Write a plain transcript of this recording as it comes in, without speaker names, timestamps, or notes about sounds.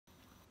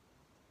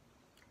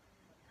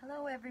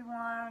Hello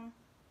everyone.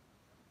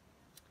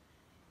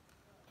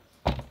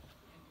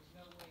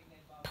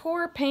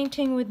 Pour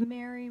painting with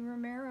Mary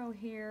Romero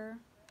here.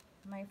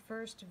 My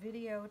first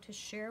video to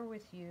share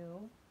with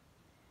you.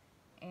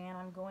 And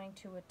I'm going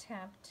to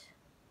attempt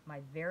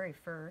my very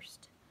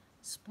first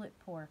split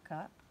pour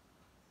cup.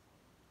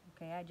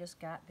 Okay, I just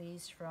got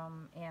these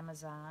from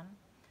Amazon.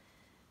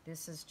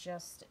 This is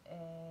just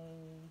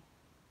a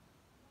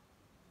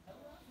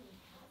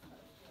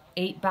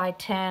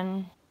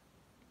 8x10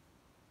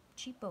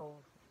 cheapo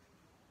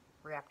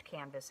wrapped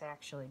canvas,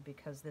 actually,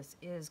 because this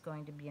is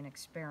going to be an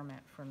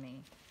experiment for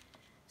me.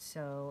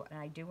 So, and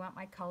I do want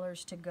my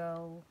colors to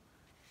go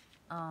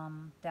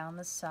down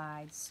the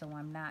sides, so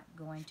I'm not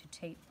going to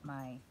tape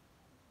my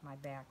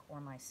back or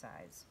my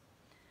sides.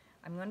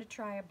 I'm going to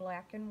try a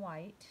black and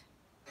white,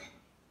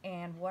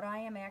 and what I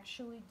am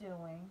actually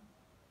doing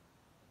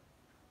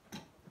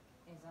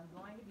is I'm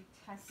going to be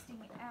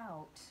testing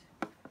out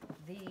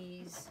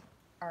these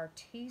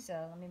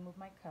Arteza, let me move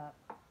my cup,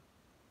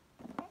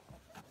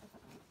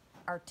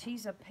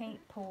 Arteza paint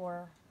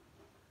pouring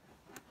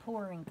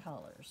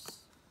colors.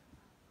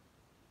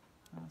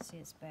 Let's see,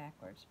 it's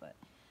backwards, but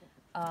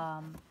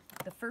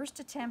the first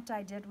attempt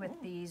I did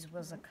with these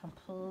was a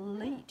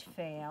complete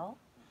fail,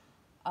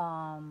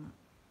 and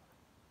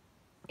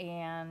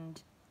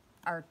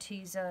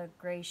Arteza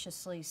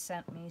graciously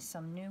sent me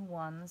some new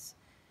ones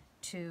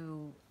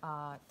to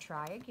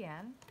try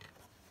again,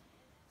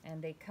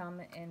 and they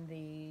come in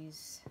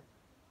these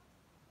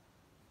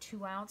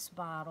 2-ounce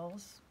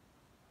bottles,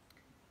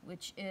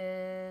 which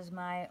is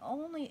my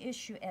only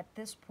issue at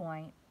this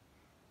point,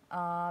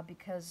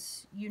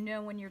 because you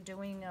know when you're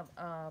doing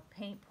a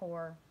paint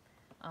pour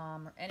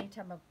or any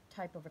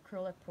type of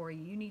acrylic pour,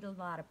 you need a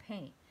lot of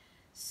paint.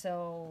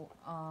 So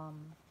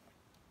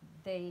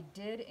they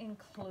did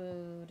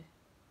include 1,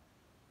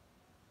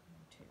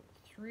 2,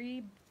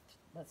 3,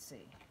 let's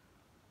see,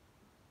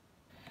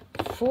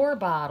 4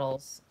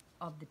 bottles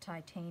of the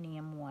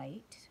titanium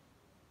white,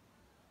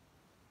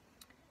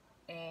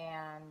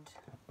 and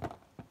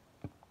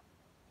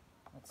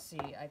let's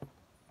see,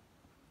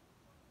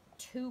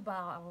 2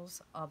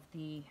 bottles of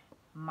the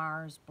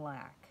Mars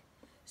Black.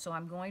 So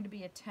I'm going to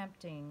be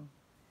attempting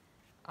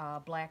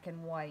black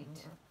and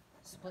white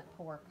split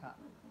pour cup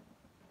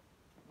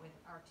with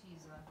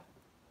Arteza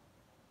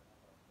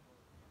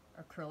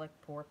acrylic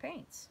pour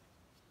paints.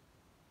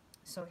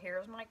 So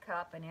here's my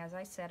cup, and as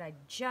I said, I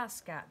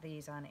just got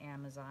these on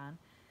Amazon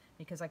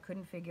because I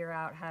couldn't figure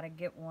out how to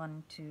get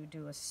one to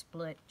do a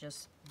split,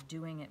 just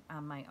doing it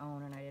on my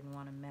own, and I didn't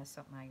want to mess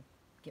up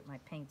get my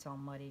paints all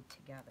muddied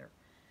together.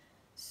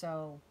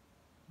 So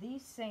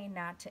these say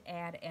not to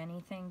add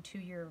anything to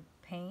your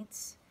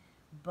paints,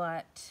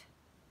 but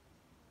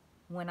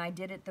when I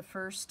did it the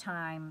first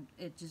time,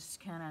 it just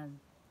kind of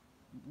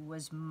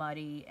was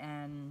muddy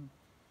and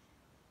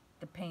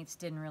the paints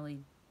didn't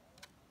really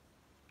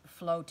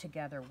flow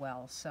together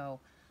well. So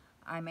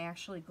I'm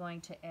actually going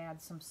to add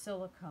some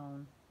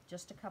silicone,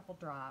 just a couple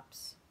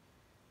drops,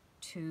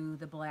 to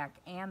the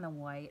black and the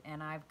white,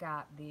 and I've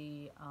got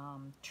the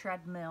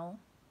treadmill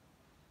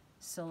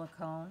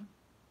silicone.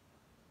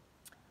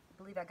 I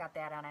believe I got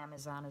that on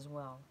Amazon as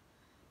well.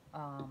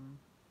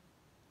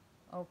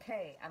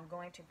 Okay, I'm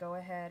going to go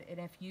ahead, and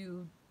if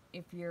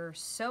you're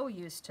so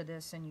used to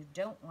this and you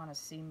don't want to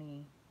see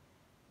me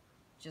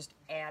just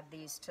add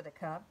these to the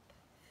cup,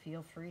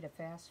 feel free to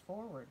fast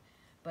forward.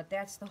 But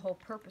that's the whole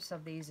purpose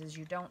of these, is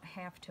you don't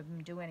have to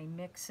do any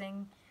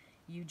mixing,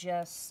 you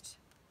just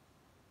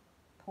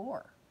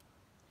pour.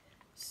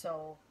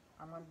 So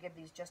I'm going to give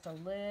these just a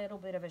little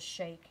bit of a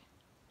shake,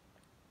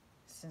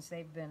 since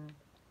they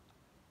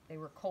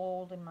were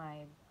cold in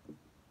my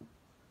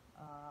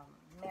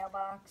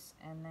mailbox,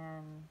 and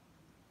then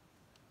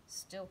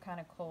still kind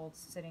of cold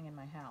sitting in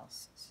my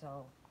house.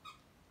 So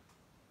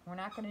we're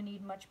not going to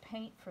need much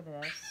paint for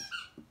this.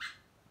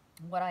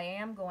 What I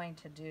am going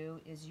to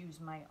do is use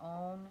my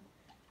own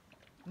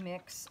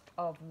mix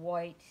of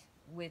white,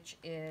 which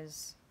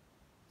is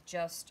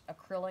just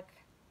acrylic,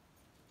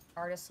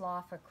 Artist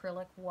Loft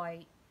acrylic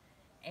white,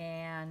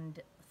 and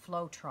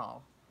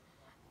Floetrol,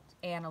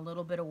 and a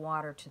little bit of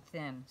water to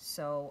thin.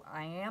 So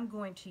I am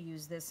going to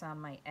use this on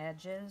my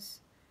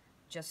edges,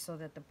 just so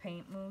that the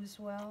paint moves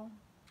well.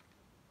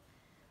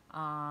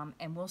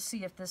 And we'll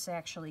see if this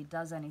actually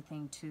does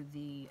anything to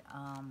the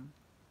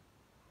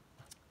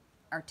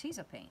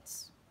Arteza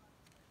paints.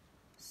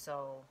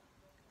 So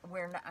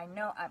I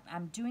know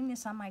I'm doing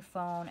this on my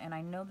phone, and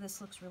I know this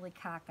looks really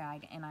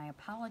cockeyed, and I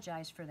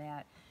apologize for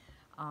that,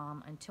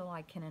 until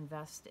I can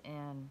invest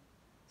in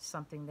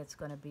something that's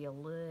going to be a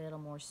little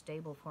more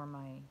stable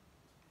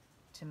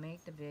to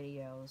make the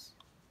videos.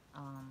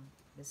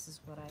 This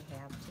is what I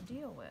have to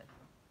deal with.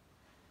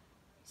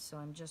 So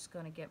I'm just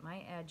going to get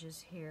my edges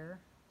here,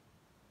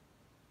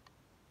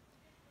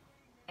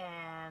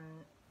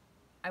 and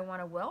I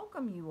want to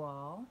welcome you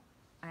all.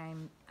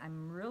 I'm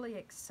really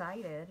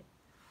excited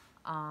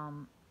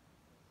to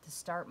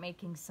start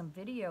making some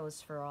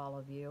videos for all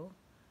of you.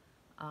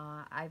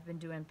 I've been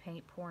doing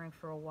paint pouring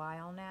for a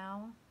while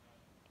now,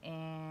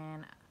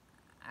 and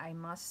I'm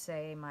must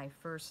say my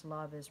first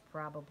love is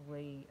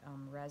probably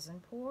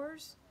resin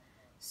pours.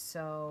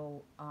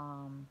 So,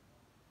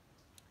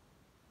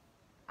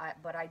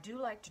 but I do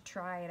like to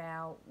try it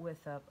out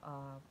with a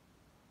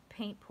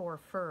paint pour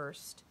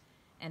first,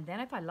 and then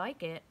if I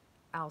like it,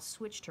 I'll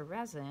switch to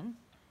resin,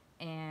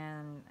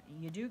 and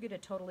you do get a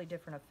totally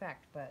different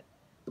effect, but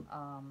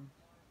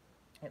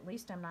at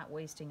least I'm not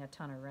wasting a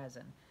ton of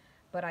resin.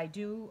 But I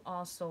do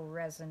also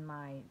resin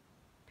my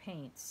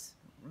paints,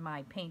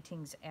 my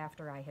paintings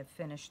after I have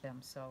finished them,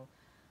 so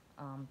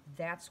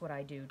that's what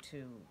I do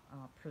to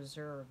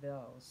preserve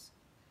those.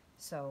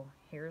 So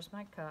here's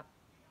my cup.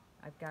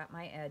 I've got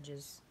my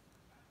edges,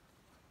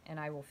 and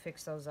I will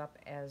fix those up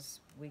as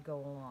we go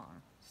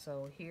along.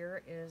 So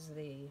here is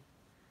the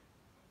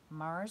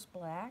Mars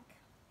Black.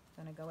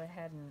 I'm going to go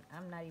ahead and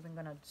I'm not even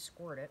going to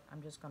squirt it.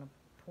 I'm just going to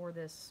pour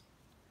this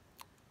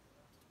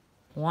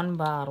one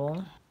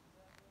bottle,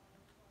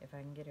 if I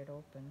can get it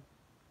open,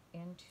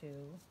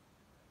 into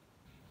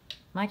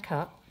my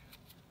cup.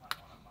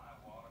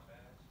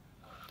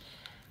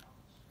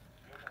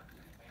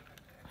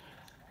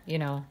 You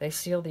know, they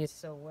seal these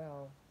so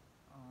well,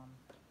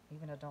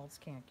 even adults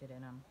can't get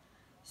in them.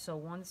 So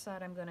one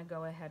side I'm going to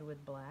go ahead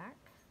with black.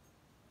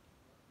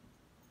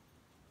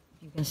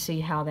 You can see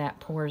how that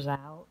pours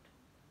out.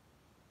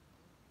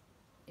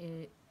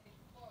 It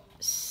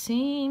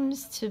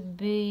seems to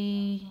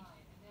be,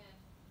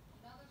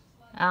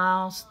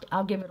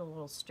 I'll give it a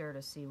little stir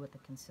to see what the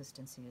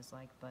consistency is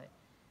like, but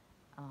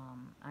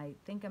I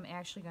think I'm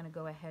actually going to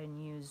go ahead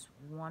and use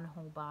one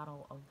whole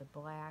bottle of the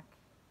black.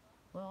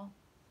 Well,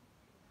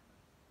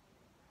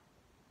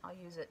 I'll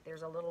use it,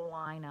 there's a little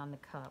line on the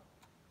cup,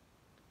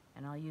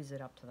 and I'll use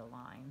it up to the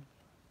line.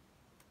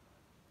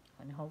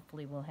 And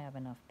hopefully we'll have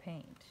enough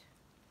paint.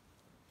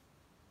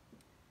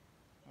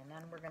 And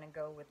then we're going to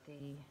go with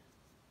the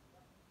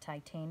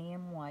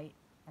titanium white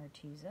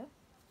Arteza.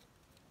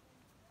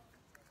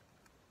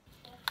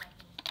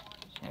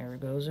 There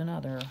goes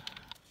another.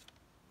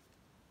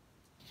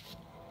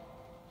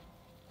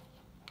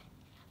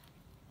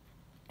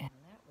 And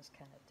that was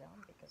kind of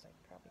dumb because I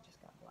probably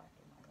just got black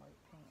in my white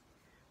paint.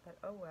 But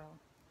oh well,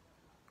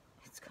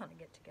 it's going to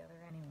get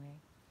together anyway.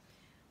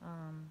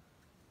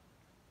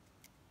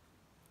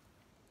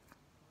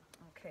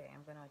 Okay,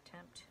 I'm going to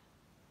attempt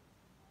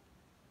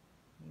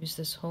use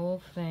this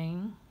whole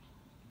thing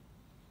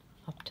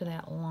up to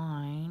that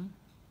line.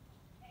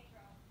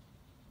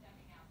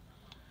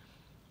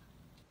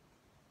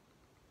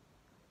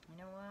 You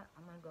know what?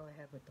 I'm going to go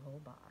ahead with the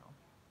whole bottle,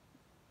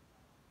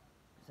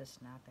 because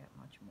it's not that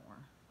much more.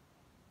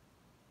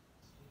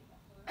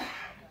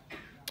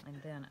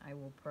 And then I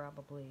will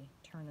probably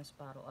turn this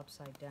bottle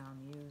upside down,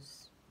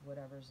 use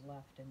whatever's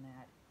left in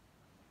that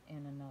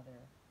in another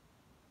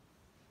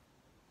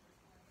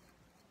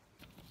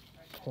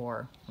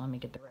pour. Let me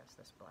get the rest of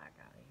this black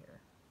out of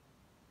here.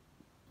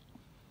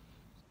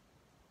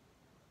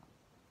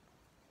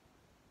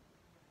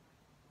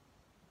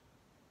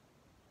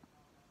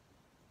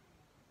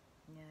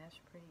 Yeah, that's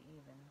pretty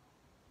even.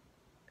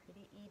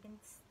 Pretty even,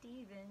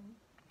 Steven.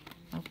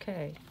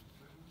 Okay.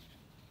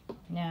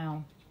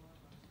 Now,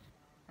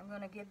 I'm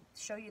going to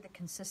show you the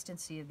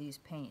consistency of these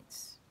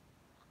paints.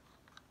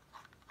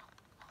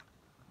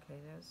 Okay,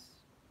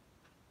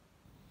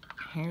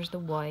 here's the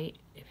white.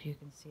 If you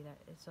can see that,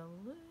 it's a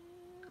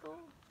little,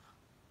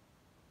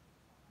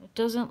 it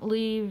doesn't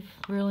leave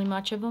really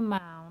much of a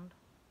mound,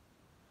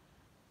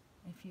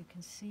 if you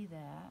can see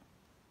that.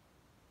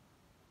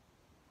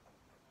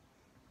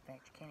 In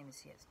fact, you can't even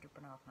see it, it's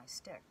dripping off my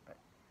stick, but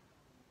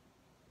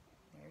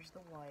there's the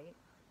white.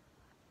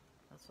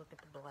 Let's look at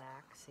the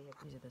black, see if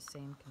these are the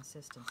same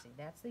consistency.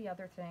 That's the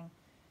other thing,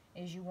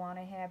 is you want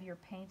to have your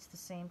paints the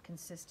same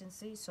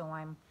consistency. So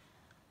I'm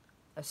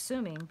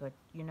assuming, but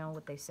you know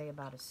what they say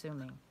about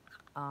assuming.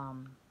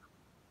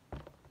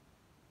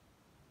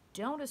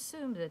 Don't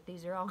assume that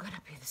these are all going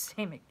to be the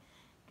same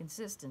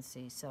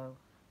consistency. So,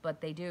 but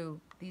they do,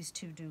 these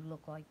two do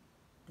look like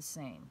the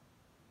same.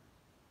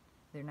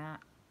 They're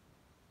not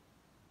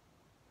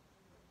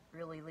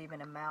really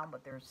leaving a mound,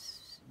 but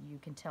you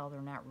can tell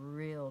they're not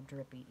real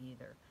drippy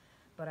either.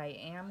 But I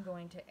am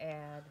going to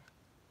add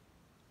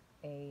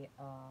a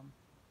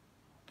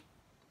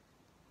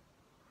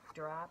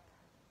drop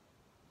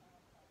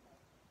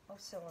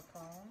of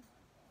silicone.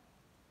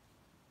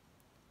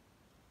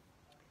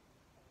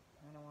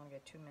 I don't want to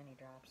get too many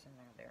drops in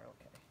there. There,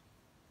 okay.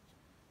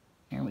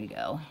 Here we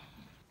go.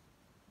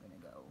 I'm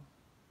gonna go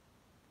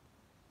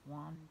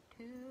 1,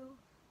 2,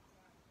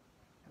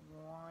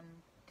 1,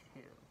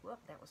 2. Whoop,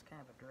 that was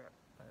kind of a drip,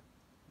 but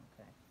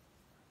okay.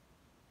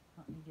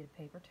 Let me get a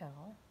paper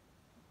towel.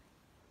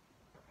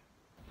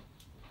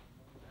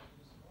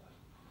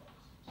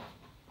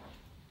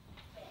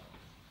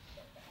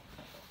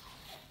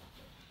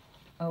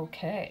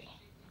 Okay.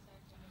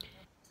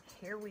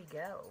 Here we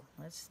go.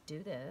 Let's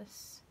do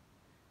this.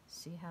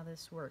 See how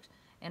this works.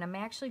 And I'm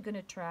actually going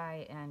to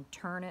try and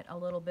turn it a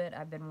little bit.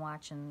 I've been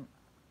watching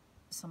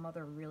some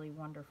other really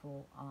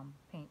wonderful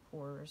paint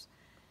pourers,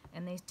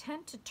 and they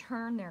tend to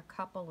turn their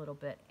cup a little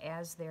bit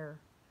as they're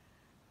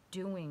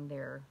doing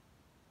their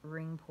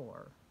ring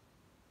pour.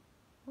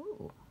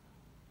 Ooh.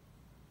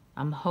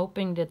 I'm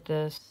hoping that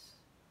this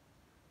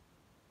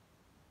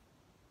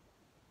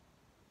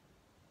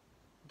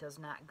does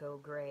not go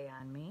gray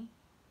on me.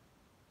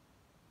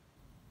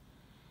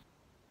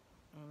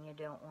 And you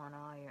don't want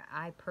all your,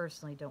 I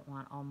personally don't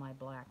want all my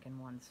black in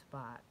one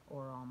spot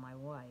or all my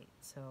white,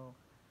 so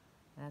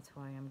that's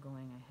why I'm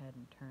going ahead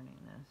and turning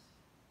this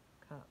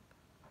cup.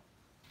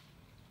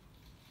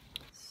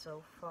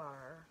 So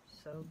far,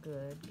 so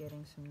good,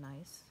 getting some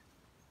nice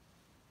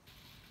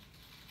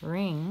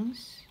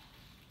rings.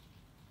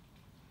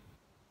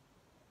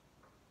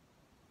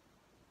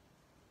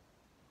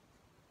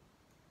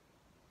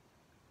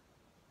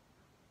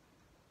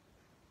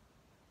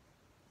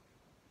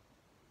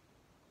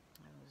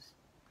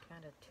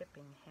 Kind of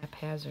tipping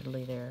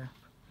haphazardly there,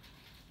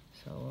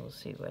 so we'll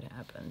see what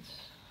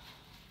happens.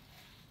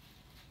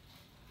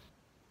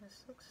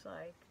 This looks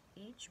like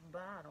each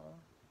bottle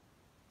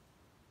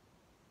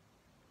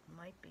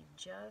might be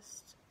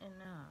just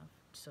enough.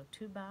 So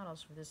 2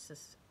 bottles for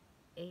this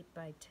 8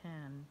 by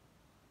 10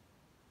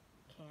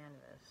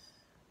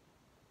 canvas.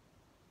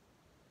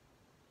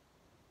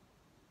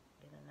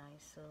 Get a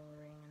nice little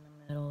ring in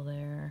the middle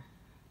there.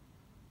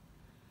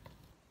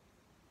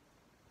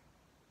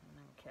 And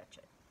then catch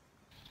it.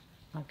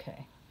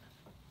 Okay.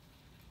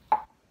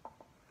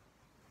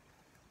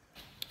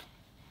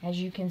 As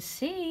you can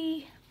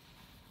see,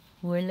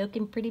 we're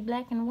looking pretty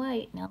black and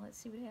white. Now let's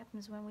see what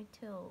happens when we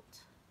tilt.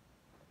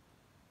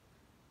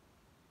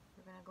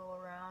 We're going to go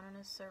around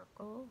in a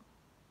circle.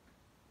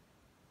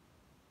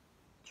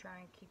 Try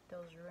and keep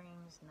those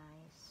rings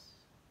nice.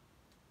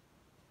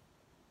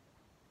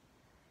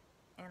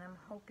 And I'm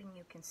hoping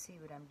you can see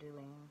what I'm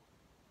doing.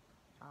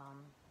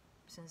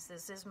 Since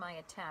this is my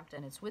attempt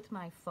and it's with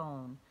my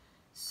phone,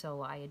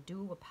 so I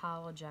do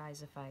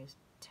apologize if I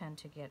tend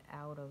to get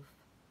out of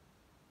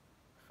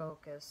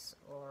focus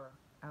or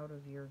out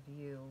of your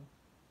view.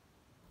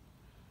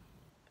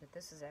 But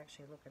this is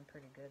actually looking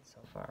pretty good so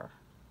far.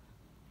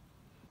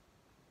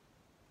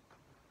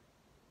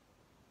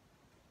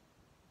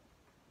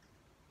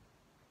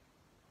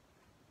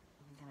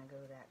 I'm going to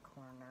go to that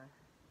corner.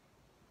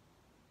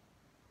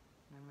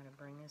 And I'm going to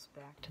bring this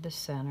back to the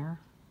center.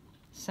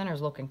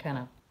 Center's looking kind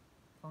of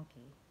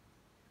funky.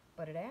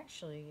 But it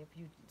actually, if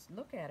you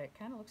look at it,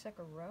 kind of looks like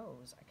a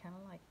rose. I kind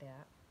of like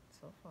that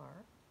so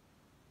far.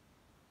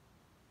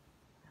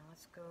 Now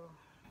let's go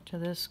to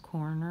this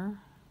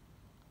corner.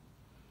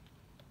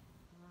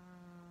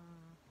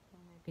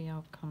 Maybe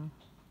I'll come,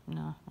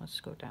 no, let's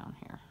go down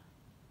here.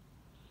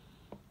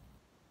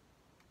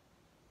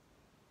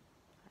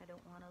 I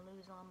don't want to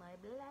lose all my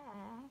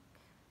black.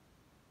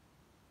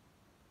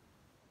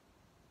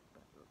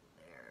 But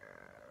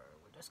there,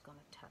 we're just going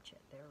to touch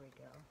it. There we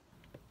go.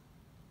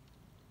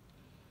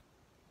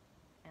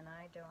 And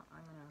I'm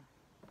going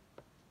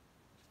to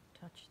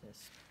touch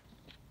this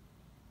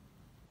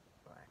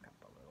black up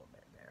a little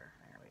bit there.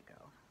 There we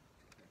go.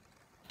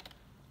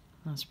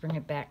 Let's bring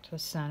it back to the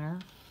center.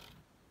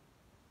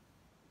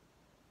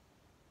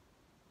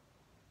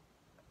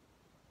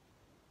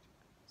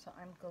 So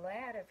I'm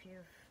glad if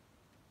you've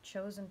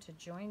chosen to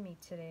join me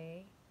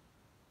today.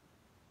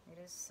 It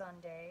is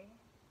Sunday,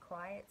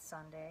 quiet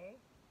Sunday.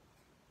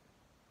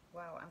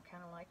 Wow, I'm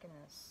kind of liking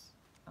this.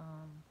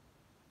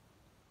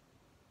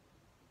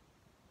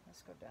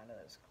 Let's go down to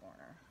this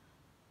corner.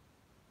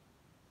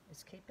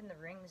 It's keeping the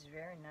rings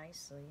very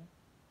nicely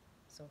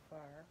so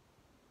far.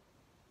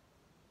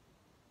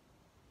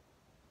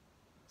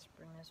 Let's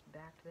bring this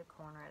back to the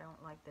corner. I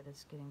don't like that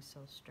it's getting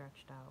so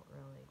stretched out,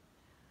 really.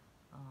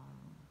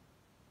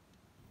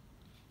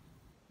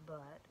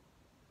 But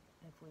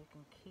if we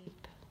can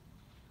keep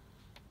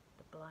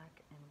the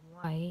black and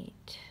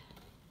white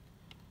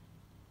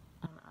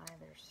on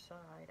either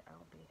side,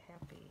 I'll be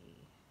happy.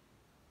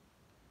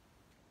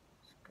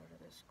 Let's go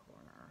to this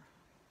corner.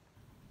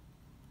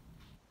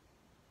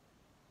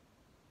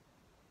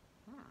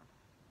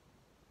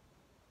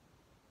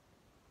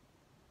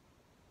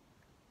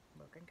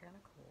 Looking kind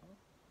of cool.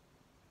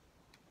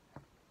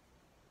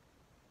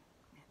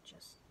 And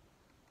just,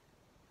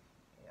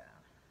 yeah.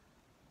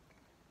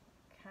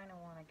 Kind of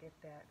want to get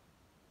that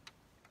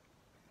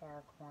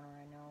far corner.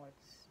 I know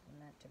it's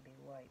meant to be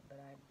white, but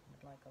I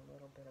would like a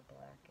little bit of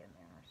black in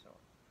there, so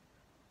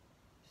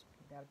just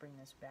got to bring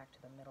this back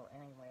to the middle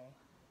anyway.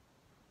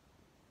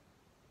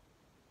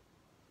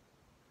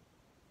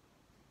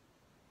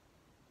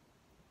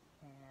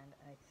 And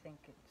I think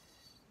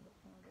it's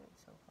looking good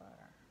so far.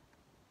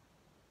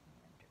 I'm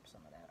going to drip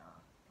some of that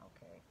off.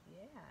 Okay,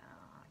 yeah,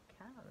 I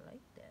kind of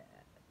like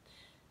that.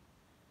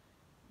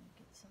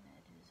 Get some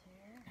edges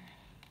here.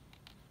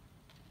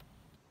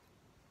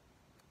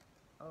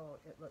 Oh,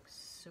 it looks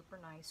super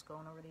nice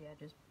going over the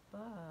edges,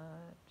 but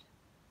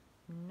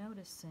I'm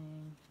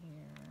noticing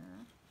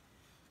here,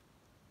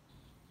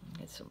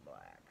 get some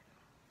black.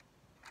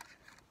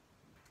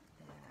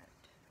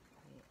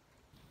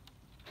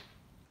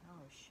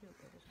 Oh shoot,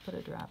 I just put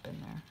a drop in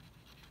there.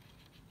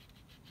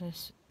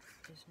 This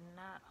is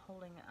not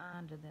holding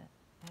on to the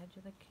edge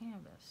of the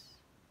canvas.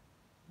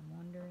 I'm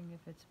wondering if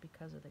if it's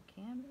because of the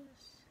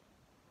canvas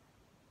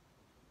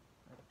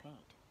or the paint.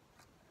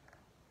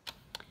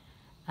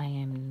 I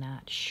am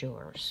not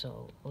sure,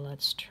 so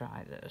let's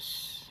try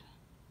this.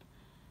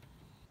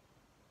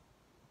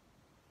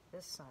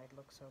 This side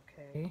looks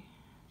okay.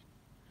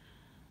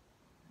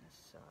 This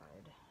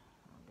side,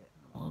 I'm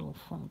getting a little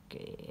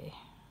funky.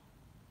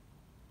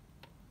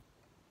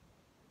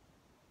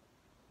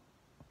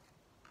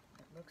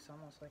 It looks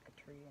almost like a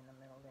tree in the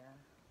middle there.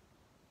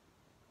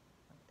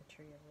 Like the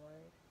tree of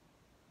life.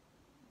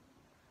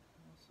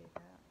 You see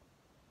that?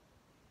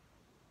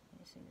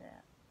 You see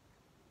that?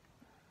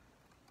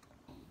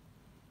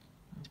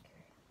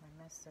 Okay, I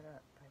messed it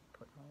up by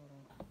putting a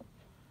little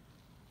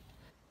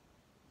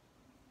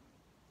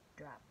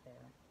drop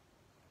there.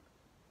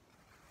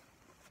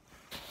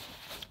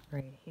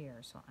 Right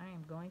here. So I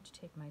am going to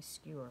take my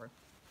skewer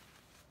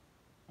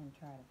and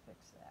try to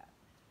fix that.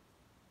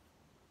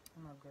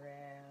 I'm going to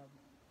grab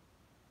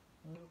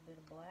a little bit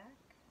of black.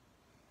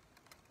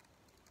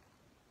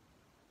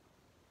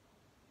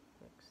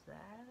 Fix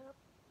that up.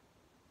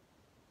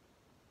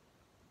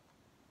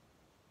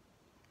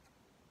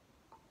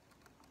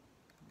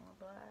 More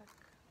black.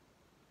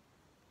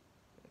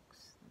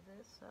 Fix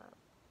this up.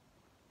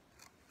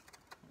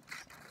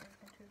 That's not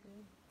working too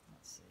good.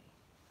 Let's see.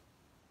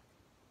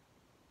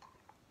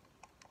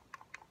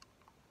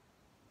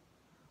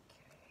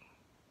 Okay.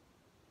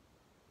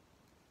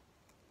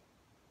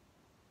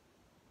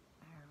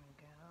 There we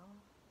go.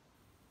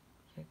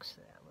 Fix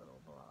that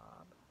little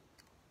blob.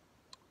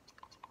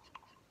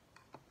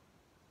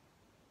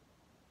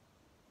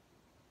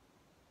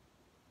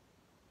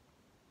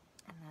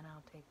 And then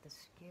I'll take the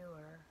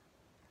skewer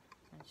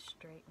and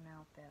straighten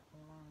out that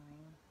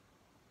line.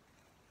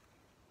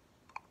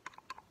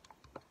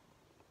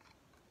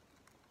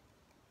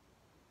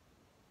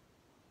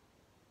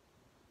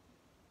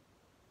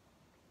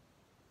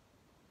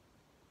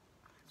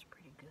 That's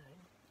pretty good.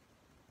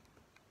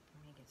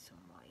 Let me get some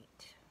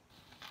white.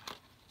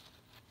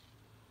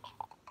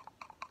 Oh,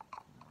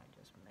 I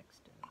just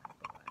mixed in my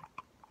black.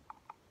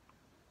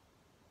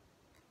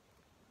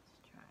 Let's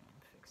try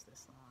and fix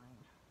this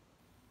line.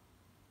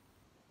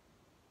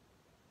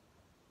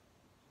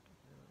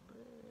 A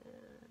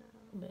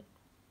little bit.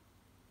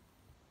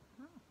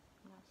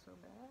 Not so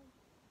bad.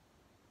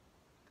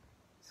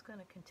 It's going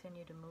to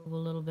continue to move a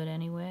little bit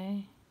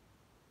anyway,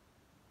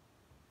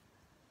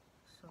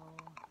 so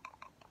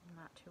I'm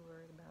not too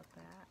worried about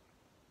that.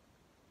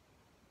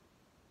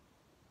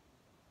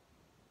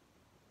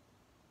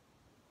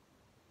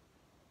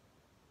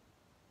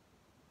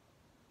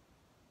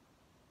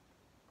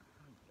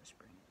 I'll just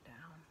bring it down.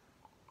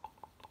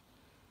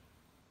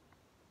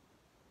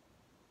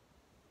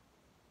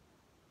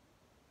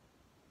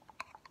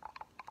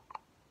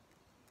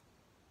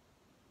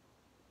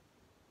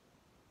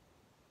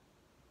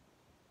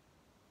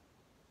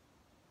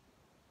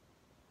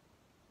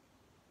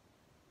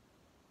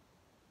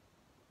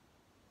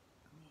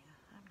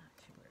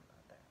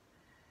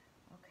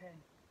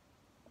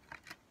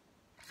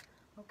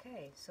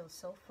 Okay,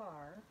 so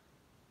far,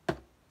 I'm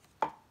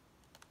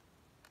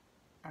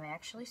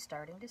actually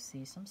starting to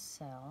see some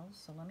cells,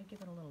 so let me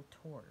give it a little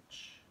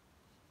torch.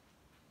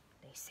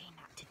 They say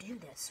not to do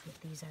this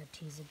with these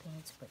Arteza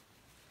paints,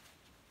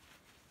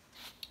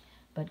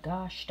 but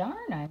gosh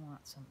darn, I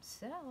want some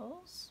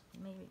cells.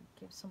 Maybe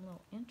give some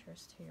little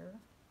interest here.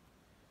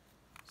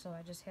 So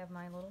I just have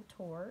my little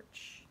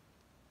torch.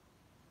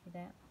 See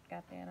that?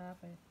 Got that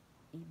off of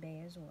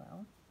eBay as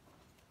well.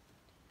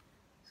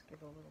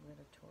 Give a little bit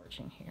of torch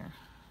in here.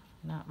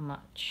 Not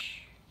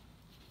much.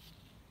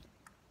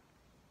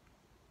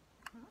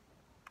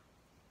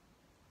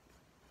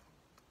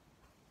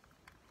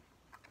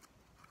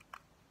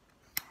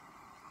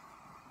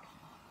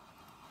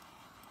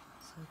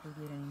 See if we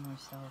get any more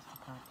cells to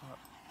pop up.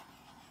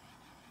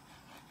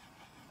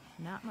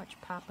 Not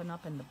much popping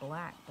up in the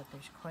black, but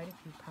there's quite a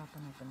few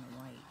popping up in the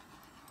white,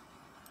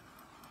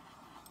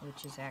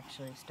 which is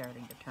actually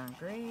starting to turn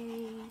gray,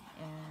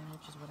 and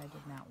which is what I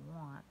did not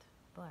want.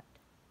 But,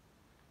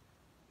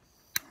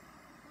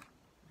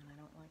 and I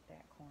don't like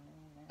that corner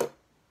either.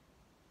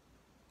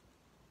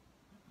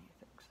 Let me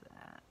fix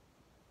that.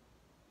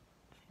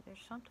 See,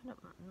 there's something,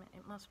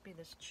 it must be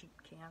this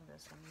cheap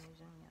canvas I'm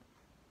using.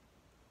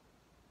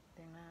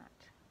 They're not,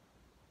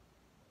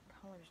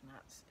 color's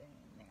not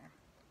staying there.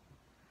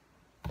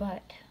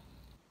 But,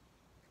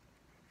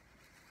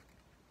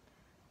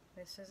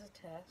 this is a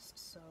test,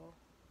 so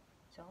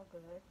it's all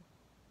good.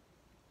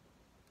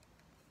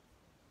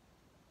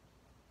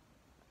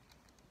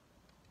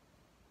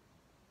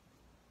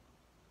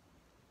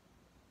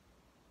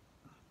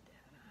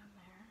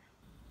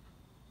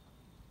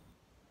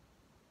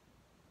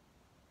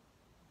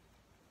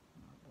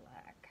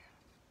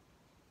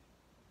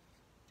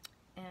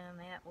 And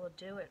that will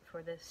do it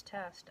for this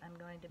test. I'm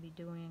going to be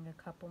doing a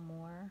couple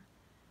more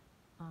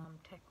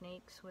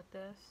techniques with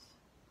this.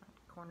 The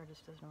corner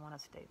just doesn't want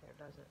to stay there,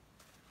 does it?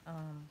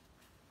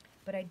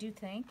 But I do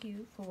thank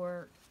you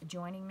for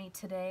joining me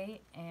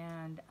today,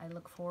 and I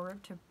look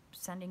forward to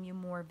sending you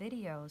more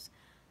videos.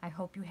 I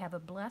hope you have a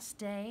blessed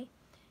day,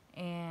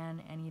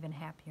 and an even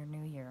happier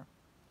new year.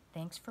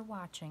 Thanks for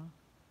watching.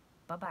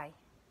 Bye-bye.